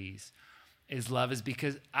greatest of these is love is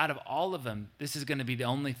because out of all of them, this is going to be the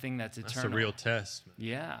only thing that's eternal. That's a real test.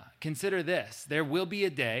 Yeah. Consider this. There will be a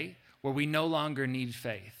day where we no longer need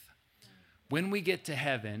faith. When we get to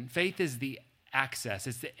heaven, faith is the access.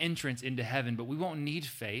 It's the entrance into heaven, but we won't need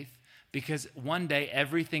faith, because one day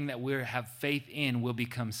everything that we have faith in will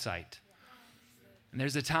become sight. And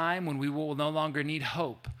there's a time when we will no longer need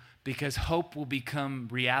hope, because hope will become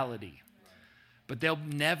reality. But there'll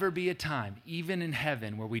never be a time, even in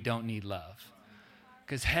heaven, where we don't need love.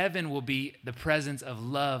 Because heaven will be the presence of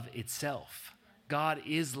love itself. God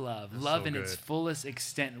is love. That's love so in good. its fullest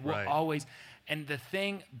extent will Right. always. And the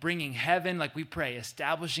thing, bringing heaven, like we pray,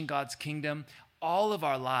 establishing God's kingdom, all of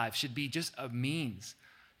our lives should be just a means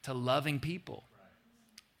to loving people,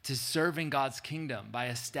 to serving God's kingdom by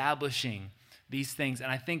establishing these things.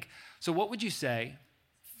 And I think, so what would you say,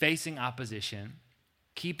 facing opposition,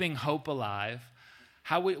 keeping hope alive,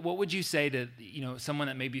 what would you say to someone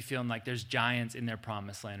that may be feeling like there's giants in their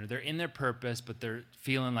promised land, or they're in their purpose, but they're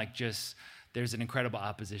feeling like just there's an incredible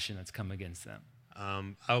opposition that's come against them?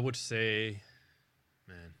 I would say,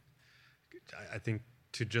 I think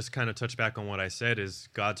to just kind of touch back on what I said is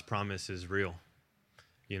God's promise is real.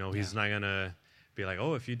 He's not going to be like,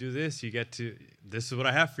 oh, if you do this, this is what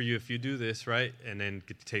I have for you if you do this, right? And then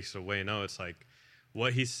it takes it away. No, it's like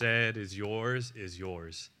what he said is yours.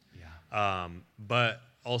 Yeah. But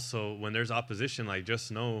also when there's opposition, like,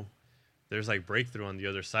 just know there's like breakthrough on the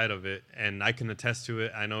other side of it. And I can attest to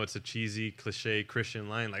it. I know it's a cheesy, cliche Christian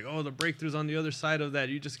line, like, oh, the breakthrough's on the other side of that.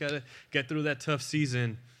 You just got to get through that tough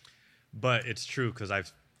season. But it's true, because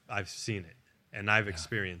I've seen it and I've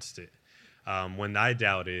experienced it. When I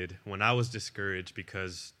doubted, when I was discouraged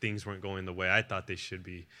because things weren't going the way I thought they should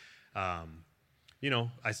be, I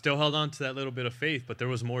still held on to that little bit of faith, but there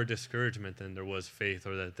was more discouragement than there was faith,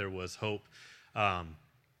 or that there was hope.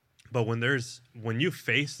 But when you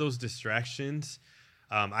face those distractions,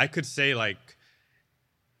 I could say, like,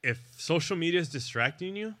 if social media is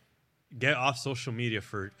distracting you, get off social media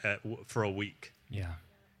for a week. Yeah.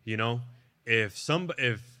 If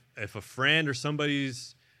a friend or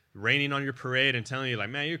somebody's raining on your parade and telling you, like,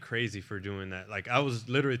 man, you're crazy for doing that. Like, I was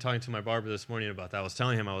literally talking to my barber this morning about that. I was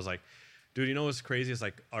telling him, I was like, dude, you know what's crazy? It's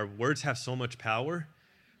like our words have so much power,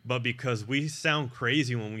 but because we sound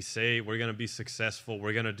crazy when we say we're going to be successful,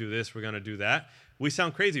 we're going to do this, we're going to do that, we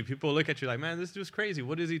sound crazy. People look at you like, man, this dude's crazy.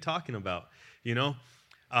 What is he talking about?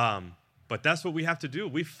 But that's what we have to do.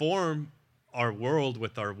 We form our world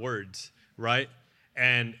with our words, right?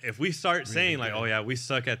 And if we start saying, like, oh, yeah, we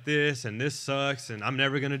suck at this, and this sucks, and I'm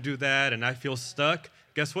never going to do that, and I feel stuck,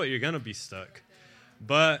 guess what? You're going to be stuck.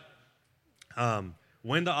 But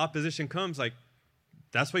when the opposition comes, like,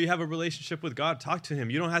 that's why you have a relationship with God. Talk to him.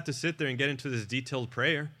 You don't have to sit there and get into this detailed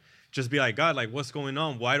prayer. Just be like, God, like, what's going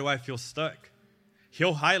on? Why do I feel stuck?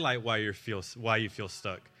 He'll highlight why you feel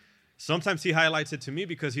stuck. Sometimes he highlights it to me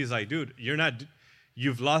because he's like, dude,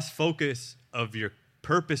 you've lost focus of your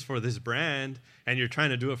purpose for this brand, and you're trying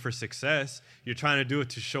to do it for success. You're trying to do it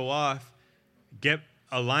to show off.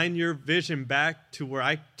 Align your vision back to where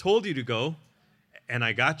I told you to go, and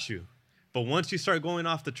I got you. But once you start going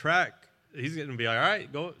off the track, he's going to be like, all right,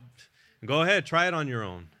 go ahead, try it on your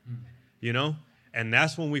own, you know? And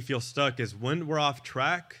that's when we feel stuck, is when we're off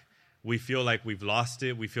track, we feel like we've lost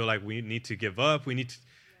it. We feel like we need to give up. We need to,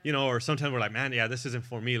 you know, or sometimes we're like, man, yeah, this isn't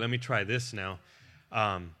for me. Let me try this now.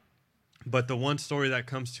 But the one story that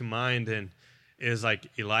comes to mind is like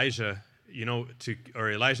Elijah, you know,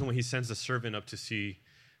 Elijah when he sends the servant up to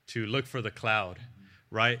look for the cloud,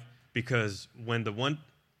 right? Because when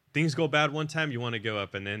things go bad one time, you want to go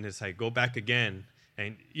up, and then it's like, go back again.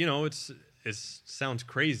 And, you know, it sounds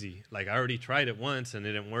crazy. Like, I already tried it once and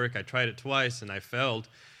it didn't work. I tried it twice and I failed.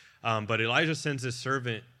 But Elijah sends his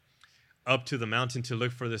servant up to the mountain to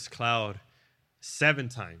look for this cloud 7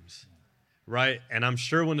 times, right? And I'm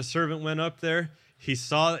sure when the servant went up there, he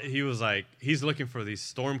was like, he's looking for these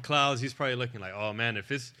storm clouds. He's probably looking like, oh man,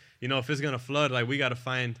 if it's going to flood, like, we got to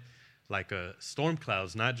find like a storm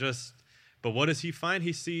clouds, but what does he find?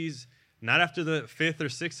 He sees, not after the 5th or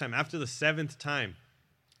 6th time, after the 7th time,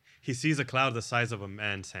 he sees a cloud the size of a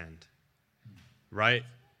man's hand, right?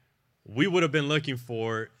 We would have been looking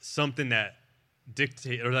for something that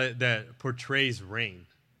that portrays rain.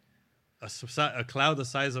 A cloud the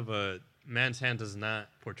size of a man's hand does not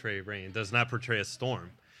portray rain. It does not portray a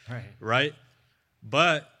storm, right?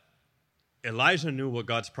 But Elijah knew what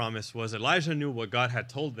God's promise was. Elijah knew what God had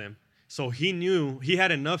told them. So he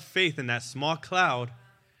had enough faith in that small cloud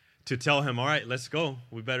to tell him, all right, let's go.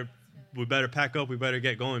 We better pack up. We better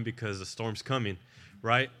get going because the storm's coming,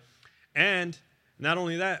 right? And not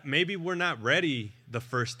only that, maybe we're not ready the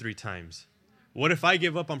first 3 times. What if I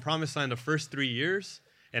give up on Promised Land the first 3 years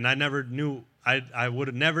and I never knew, I would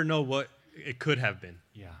have never know what it could have been.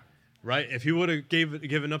 Yeah. Right? If he would have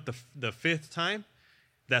given up the 5th time,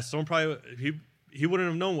 that storm probably, he wouldn't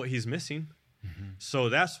have known what he's missing. Mm-hmm. So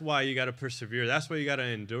that's why you got to persevere. That's why you got to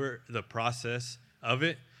endure the process of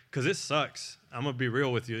it, because it sucks. I'm going to be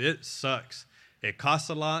real with you. It sucks. It costs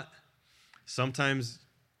a lot. Sometimes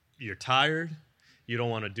you're tired. You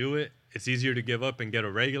don't want to do it. It's easier to give up and get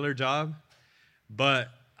a regular job. But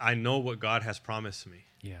I know what God has promised me.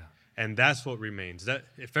 Yeah. And that's what remains. That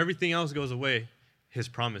if everything else goes away, his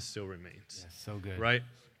promise still remains. Yeah, so good. Right?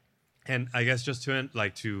 And I guess just to end,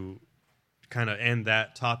 like, to kind of end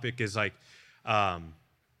that topic is like,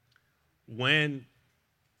 when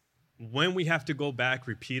we have to go back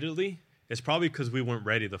repeatedly, it's probably because we weren't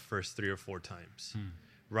ready the first 3 or 4 times,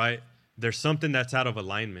 right? There's something that's out of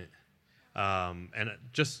alignment. And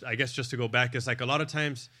I guess just to go back, it's like a lot of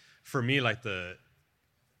times for me, like the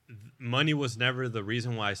money was never the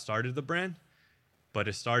reason why I started the brand, but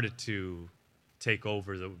it started to take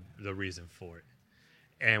over the reason for it.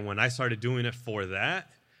 And when I started doing it for that,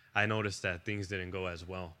 I noticed that things didn't go as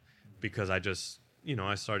well because I just,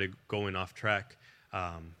 I started going off track.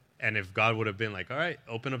 And if God would have been like, all right,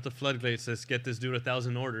 open up the floodgates, let's get this dude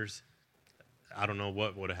 1,000 orders, I don't know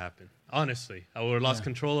what would have happened. Honestly, I would have lost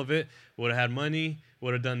control of it, would have had money,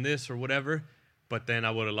 would have done this or whatever, but then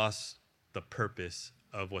I would have lost the purpose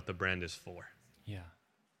of what the brand is for.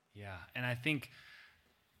 Yeah. And I think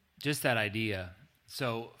just that idea,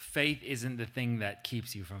 so faith isn't the thing that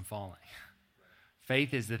keeps you from falling.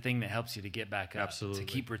 Faith is the thing that helps you to get back up, Absolutely. To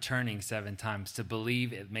keep returning 7 times, to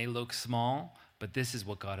believe it may look small, but this is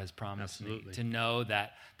what God has promised Absolutely. me, to know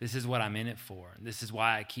that this is what I'm in it for. This is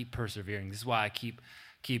why I keep persevering. This is why I keep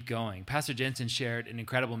going. Pastor Jensen shared an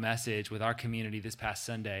incredible message with our community this past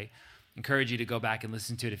Sunday. Encourage you to go back and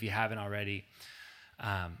listen to it if you haven't already.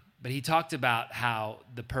 But he talked about how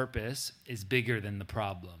the purpose is bigger than the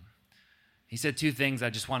problem. He said 2 things I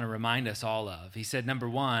just want to remind us all of. He said, number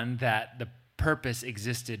 1, that the purpose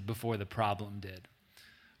existed before the problem did.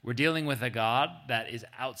 We're dealing with a God that is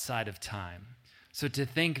outside of time. So to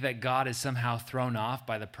think that God is somehow thrown off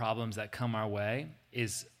by the problems that come our way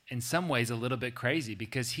is in some ways a little bit crazy,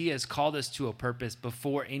 because he has called us to a purpose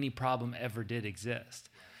before any problem ever did exist.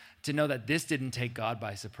 To know that this didn't take God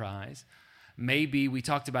by surprise. Maybe we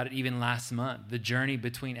talked about it even last month. The journey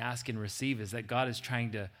between ask and receive is that God is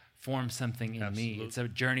trying to form something in Absolutely. me. It's a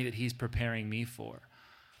journey that he's preparing me for.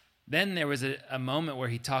 Then there was a moment where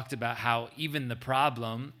he talked about how even the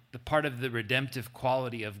problem, the part of the redemptive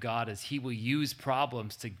quality of God is he will use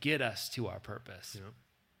problems to get us to our purpose. Yep.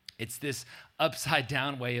 It's this upside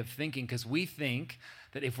down way of thinking, because we think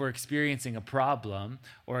that if we're experiencing a problem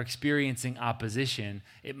or experiencing opposition,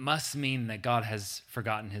 it must mean that God has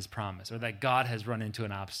forgotten his promise, or that God has run into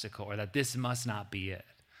an obstacle, or that this must not be it.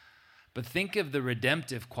 But think of the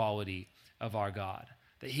redemptive quality of our God,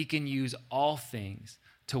 that he can use all things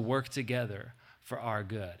to work together for our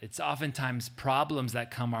good. It's oftentimes problems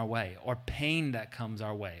that come our way, or pain that comes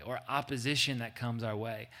our way, or opposition that comes our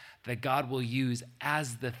way, that God will use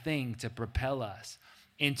as the thing to propel us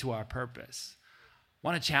into our purpose. I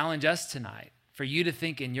want to challenge us tonight for you to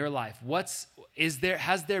think in your life, has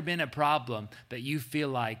there been a problem that you feel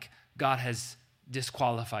like God has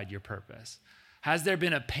disqualified your purpose? Has there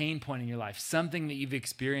been a pain point in your life, something that you've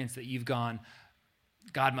experienced that you've gone,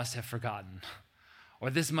 God must have forgotten, or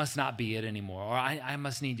this must not be it anymore, or I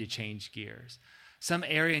must need to change gears? Some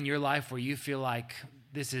area in your life where you feel like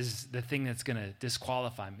this is the thing that's going to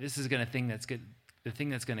disqualify me. This is the thing that's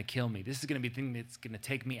going to kill me. This is going to be the thing that's going to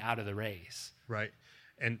take me out of the race. Right.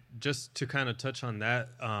 And just to kind of touch on that,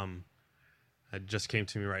 it just came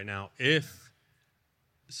to me right now. If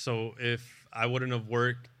I wouldn't have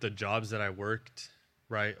worked the jobs that I worked,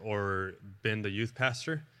 right, or been the youth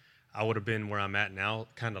pastor, I would have been where I'm at now,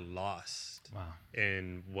 kind of lost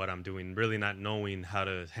in what I'm doing, really not knowing how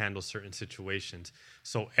to handle certain situations.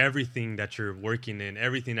 So everything that you're working in,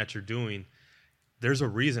 everything that you're doing, there's a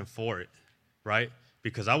reason for it, right?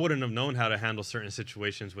 Because I wouldn't have known how to handle certain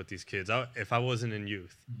situations with these kids if I wasn't in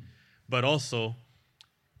youth. But also,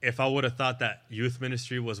 if I would have thought that youth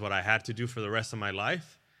ministry was what I had to do for the rest of my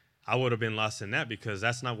life, I would have been lost in that, because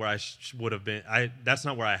that's not where I would have been. That's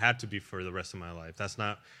not where I had to be for the rest of my life. That's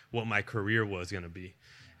not what my career was going to be.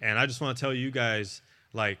 And I just want to tell you guys,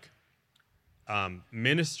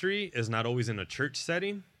 ministry is not always in a church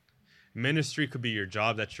setting. Ministry could be your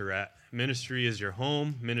job that you're at. Ministry is your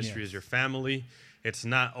home. Ministry is your family. It's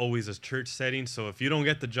not always a church setting. So if you don't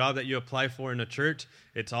get the job that you apply for in a church,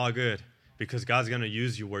 it's all good, because God's going to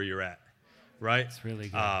use you where you're at, right? It's really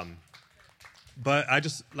good. But I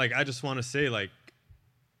just want to say,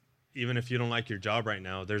 even if you don't like your job right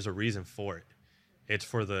now, there's a reason for it. It's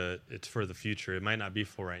for the future. It might not be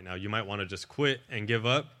for right now. You might want to just quit and give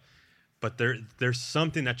up, but there's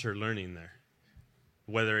something that you're learning there,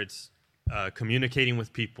 whether it's communicating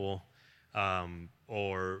with people,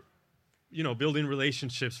 or building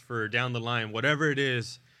relationships for down the line. Whatever it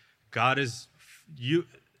is, God is you.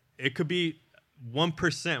 It could be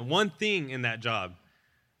 1%, one thing in that job,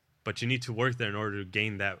 but you need to work there in order to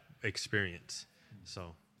gain that experience.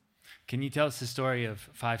 So, can you tell us the story of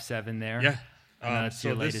 5-7 there? Yeah. That's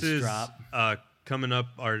your latest this is drop. Coming up,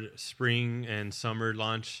 our spring and summer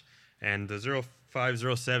launch, and the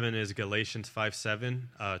 0507 is Galatians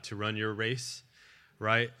 5:7 to run your race,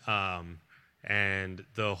 right? And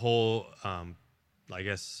the whole,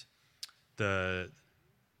 the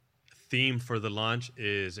theme for the launch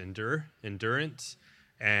is endurance.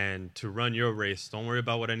 And to run your race, don't worry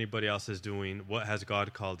about what anybody else is doing. What has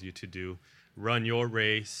God called you to do? Run your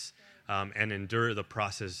race and endure the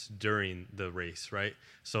process during the race, right?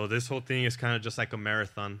 So this whole thing is kind of just like a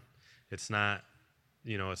marathon. It's not,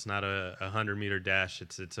 it's not a 100-meter dash.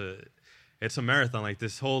 It's a marathon. Like,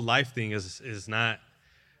 this whole life thing is not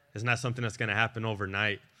something that's going to happen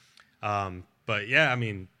overnight. But yeah,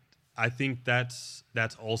 I think that's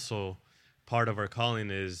also part of our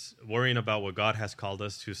calling, is worrying about what God has called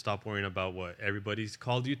us to. Stop worrying about what everybody's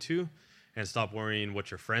called you to, and stop worrying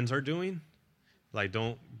what your friends are doing.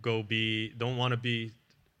 Don't go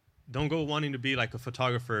wanting to be like a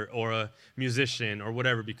photographer or a musician or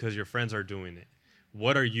whatever because your friends are doing it.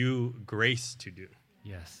 What are you graced to do?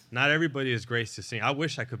 Yes. Not everybody is graced to sing. I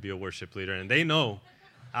wish I could be a worship leader, and they know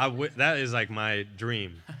that is like my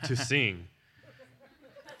dream, to sing.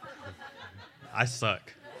 I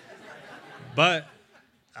suck. But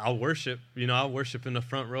I'll worship, I'll worship in the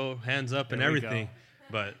front row, hands up and everything.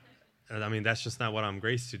 But that's just not what I'm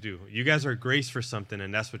graced to do. You guys are graced for something,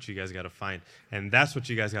 and that's what you guys got to find. And that's what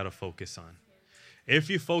you guys got to focus on. If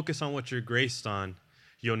you focus on what you're graced on,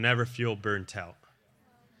 you'll never feel burnt out,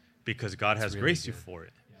 because God has really graced you for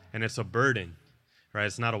it. Yeah. And it's a burden, right?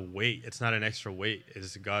 It's not a weight. It's not an extra weight.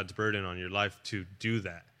 It's God's burden on your life to do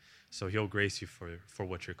that. So he'll grace you for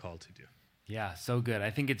what you're called to do. Yeah, so good. I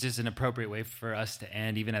think it's just an appropriate way for us to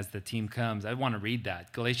end, even as the team comes. I want to read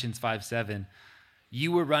that. Galatians 5:7.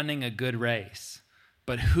 You were running a good race,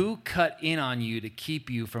 but who cut in on you to keep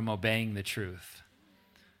you from obeying the truth?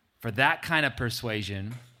 For that kind of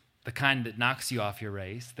persuasion, the kind that knocks you off your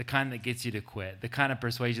race, the kind that gets you to quit, the kind of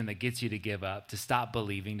persuasion that gets you to give up, to stop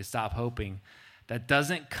believing, to stop hoping, that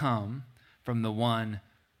doesn't come from the one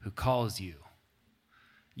who calls you.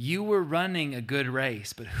 You were running a good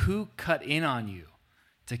race, but who cut in on you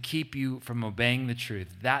to keep you from obeying the truth,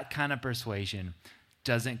 that kind of persuasion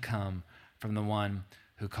doesn't come from the one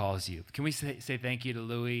who calls you. Can we say thank you to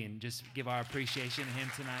Louis and just give our appreciation to him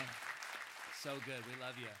tonight? So good. We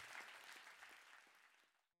love you.